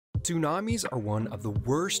Tsunamis are one of the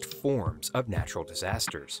worst forms of natural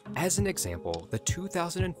disasters. As an example, the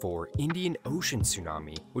 2004 Indian Ocean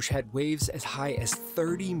Tsunami, which had waves as high as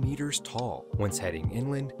 30 meters tall, once heading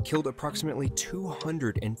inland, killed approximately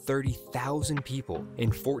 230,000 people in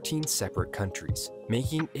 14 separate countries,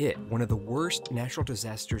 making it one of the worst natural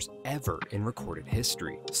disasters ever in recorded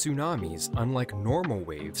history. Tsunamis, unlike normal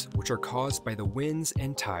waves, which are caused by the winds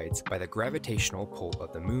and tides by the gravitational pull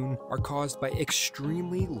of the moon, are caused by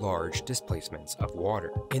extremely large displacements of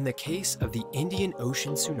water. In the case of the Indian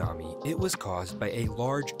Ocean Tsunami, it was caused by a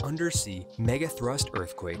large undersea megathrust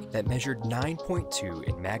earthquake that measured 9.2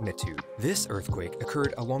 in magnitude. This earthquake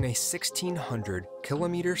occurred along a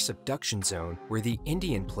 1,600-kilometer subduction zone where the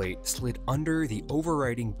Indian plate slid under the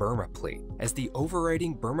overriding Burma plate. As the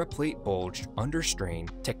overriding Burma plate bulged under strain,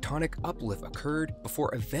 tectonic uplift occurred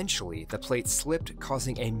before eventually the plate slipped,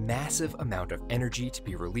 causing a massive amount of energy to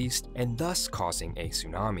be released and thus causing a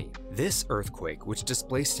tsunami. This earthquake, which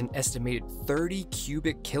displaced an estimated 30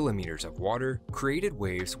 cubic kilometers of water, created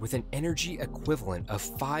waves with an energy equivalent of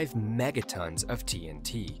 5 megatons of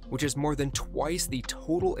TNT, which is more than twice the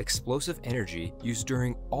total explosive energy used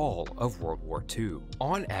during all of World War II.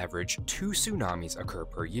 On average, 2 tsunamis occur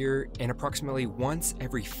per year, and approximately once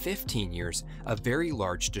every 15 years, a very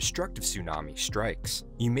large destructive tsunami strikes.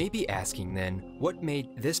 You may be asking then, what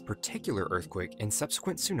made this particular earthquake and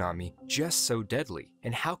subsequent tsunami just so deadly,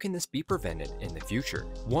 and how can this be prevented in the future?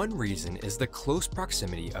 One reason is the close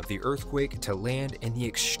proximity of the earthquake to land and the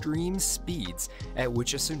extreme speeds at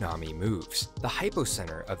which a tsunami moves. The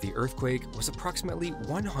hypocenter of the earthquake was approximately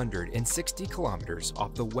 160 kilometers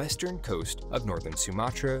off the western coast of northern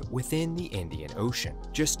Sumatra within the Indian Ocean.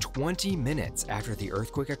 Just 20 minutes after the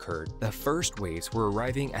earthquake occurred, the first waves were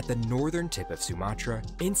arriving at the northern tip of Sumatra,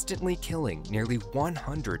 instantly killing nearly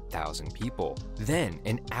 100,000 people. Then,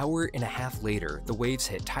 an hour and a half later, the waves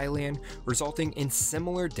hit Thailand, resulting in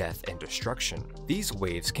similar death and destruction. These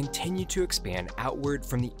waves continued to expand outward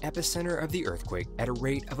from the epicenter of the earthquake at a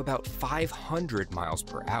rate of about 500 miles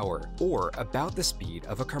per hour, or about the speed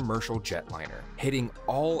of a commercial jetliner, hitting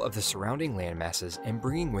all of the surrounding landmasses and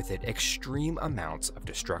bringing with it extreme amounts of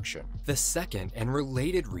destruction. The second and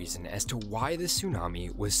related reason as to why the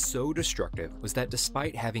tsunami was so destructive was that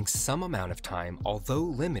despite having some amount of time, although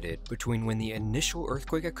limited, between when the initial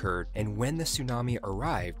earthquake occurred and when the tsunami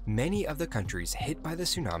arrived, many of the countries hit by the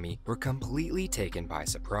tsunami were completely taken by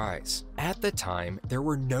surprise. At the time, there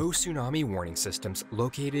were no tsunami warning systems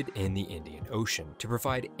located in the Indian Ocean to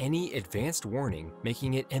provide any advanced warning,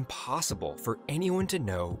 making it impossible for anyone to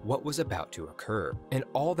know what was about to occur. And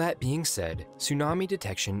all that being said, tsunami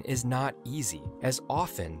detection is not easy, as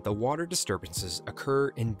often the water disturbances occur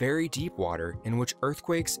in very deep water in which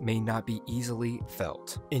earthquakes may not be easily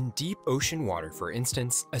felt. In deep ocean water, for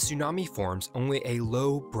instance, a tsunami forms only a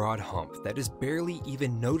low, broad hump that is barely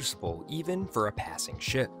even noticeable even for a passing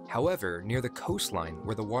ship. However, near the coastline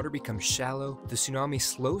where the water becomes shallow, the tsunami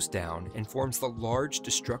slows down and forms the large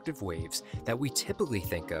destructive waves that we typically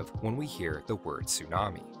think of when we hear the word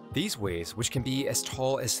tsunami. These waves, which can be as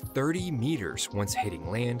tall as 30 meters once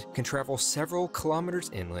hitting land, can travel several kilometers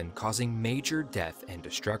inland, causing major death and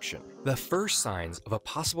destruction. The first signs of a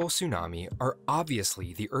possible tsunami are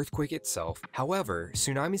obviously the earthquake itself. However,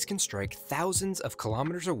 tsunamis can strike thousands of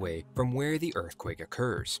kilometers away from where the earthquake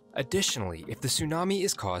occurs. Additionally, if the tsunami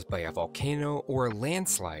is caused by a volcano or a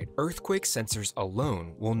landslide, earthquake sensors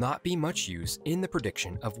alone will not be much use in the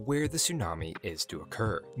prediction of where the tsunami is to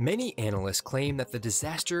occur. Many analysts claim that the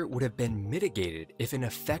disaster would have been mitigated if an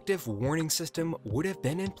effective warning system would have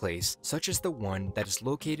been in place, such as the one that is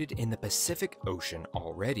located in the Pacific Ocean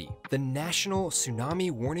already. The National Tsunami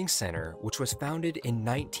Warning Center, which was founded in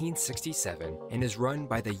 1967 and is run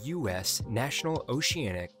by the U.S. National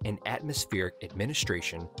Oceanic and Atmospheric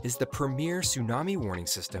Administration, is the premier tsunami warning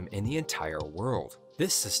system in the entire world.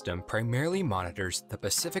 This system primarily monitors the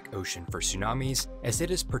Pacific Ocean for tsunamis, as it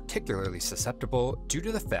is particularly susceptible due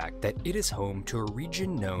to the fact that it is home to a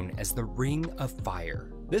region known as the Ring of Fire.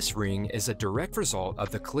 This ring is a direct result of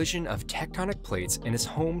the collision of tectonic plates and is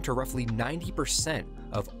home to roughly 90%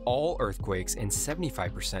 of all earthquakes and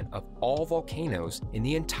 75% of all volcanoes in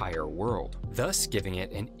the entire world, thus giving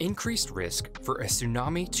it an increased risk for a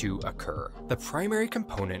tsunami to occur. The primary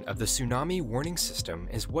component of the tsunami warning system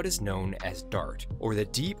is what is known as DART, or the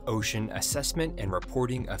Deep Ocean Assessment and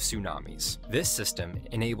Reporting of Tsunamis. This system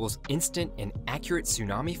enables instant and accurate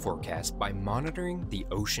tsunami forecasts by monitoring the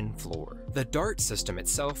ocean floor. The DART system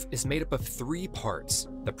itself is made up of 3 parts: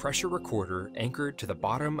 the pressure recorder anchored to the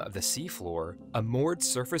bottom of the sea floor, a moored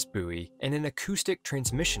large surface buoy and an acoustic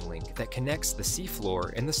transmission link that connects the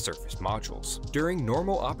seafloor and the surface modules. During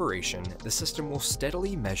normal operation, the system will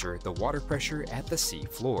steadily measure the water pressure at the sea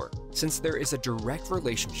floor. Since there is a direct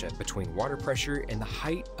relationship between water pressure and the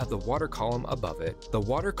height of the water column above it, the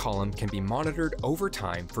water column can be monitored over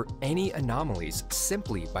time for any anomalies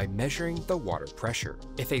simply by measuring the water pressure.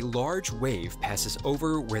 If a large wave passes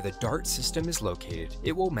over where the DART system is located,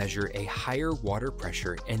 it will measure a higher water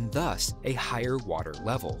pressure and thus a higher water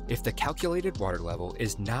level. If the calculated water level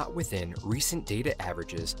is not within recent data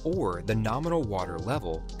averages or the nominal water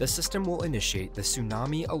level, the system will initiate the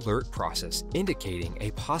tsunami alert process, indicating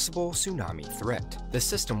a possible tsunami threat. The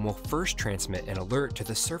system will first transmit an alert to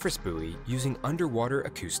the surface buoy using underwater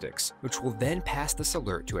acoustics, which will then pass this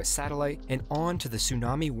alert to a satellite and on to the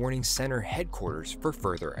Tsunami Warning Center headquarters for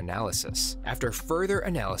further analysis. After further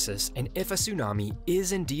analysis, and if a tsunami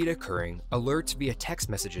is indeed occurring, alerts via text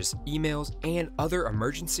messages, emails, and other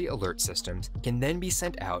emergency alert systems can then be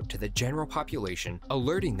sent out to the general population,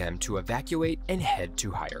 alerting them to evacuate and head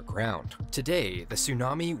to higher ground. Today, the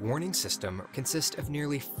Tsunami Warning System consists of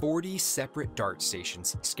nearly 40 separate DART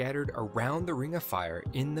stations scattered around the Ring of Fire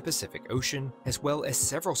in the Pacific Ocean, as well as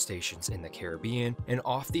several stations in the Caribbean and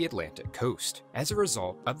off the Atlantic coast. As a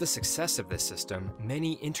result of the success of this system,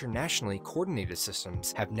 many internationally coordinated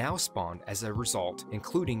systems have now spawned as a result,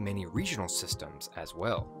 including many regional systems as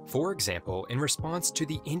well. For example, in response to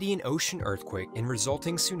the Indian Ocean earthquake and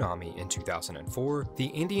resulting tsunami in 2004, the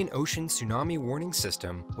Indian Ocean Tsunami Warning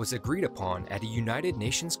System was agreed upon at a United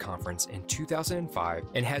Nations conference in 2005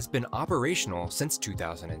 and has been operational since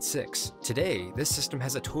 2006. Today, this system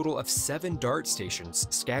has a total of 7 DART stations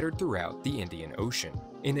scattered throughout the Indian Ocean.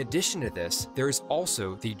 In addition to this, there is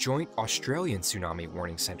also the Joint Australian Tsunami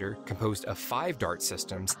Warning Center, composed of 5 DART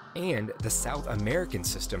systems, and the South American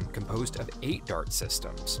system, composed of 8 DART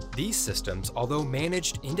systems. These systems, although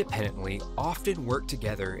managed independently, often work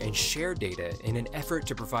together and share data in an effort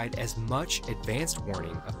to provide as much advanced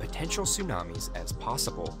warning of potential tsunamis as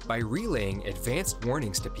possible. By relaying advanced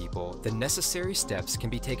warnings to people, the necessary steps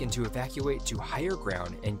can be taken to evacuate to higher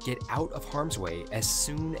ground and get out of harm's way as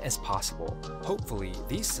soon as possible. Hopefully,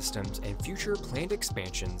 these systems and future planned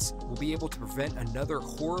expansions will be able to prevent another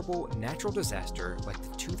horrible natural disaster like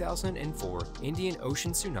the 2004 Indian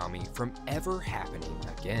Ocean tsunami from ever happening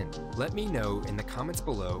again. Let me know in the comments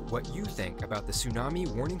below what you think about the tsunami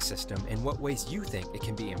warning system and what ways you think it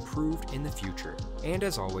can be improved in the future. And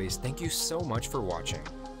as always, thank you so much for watching.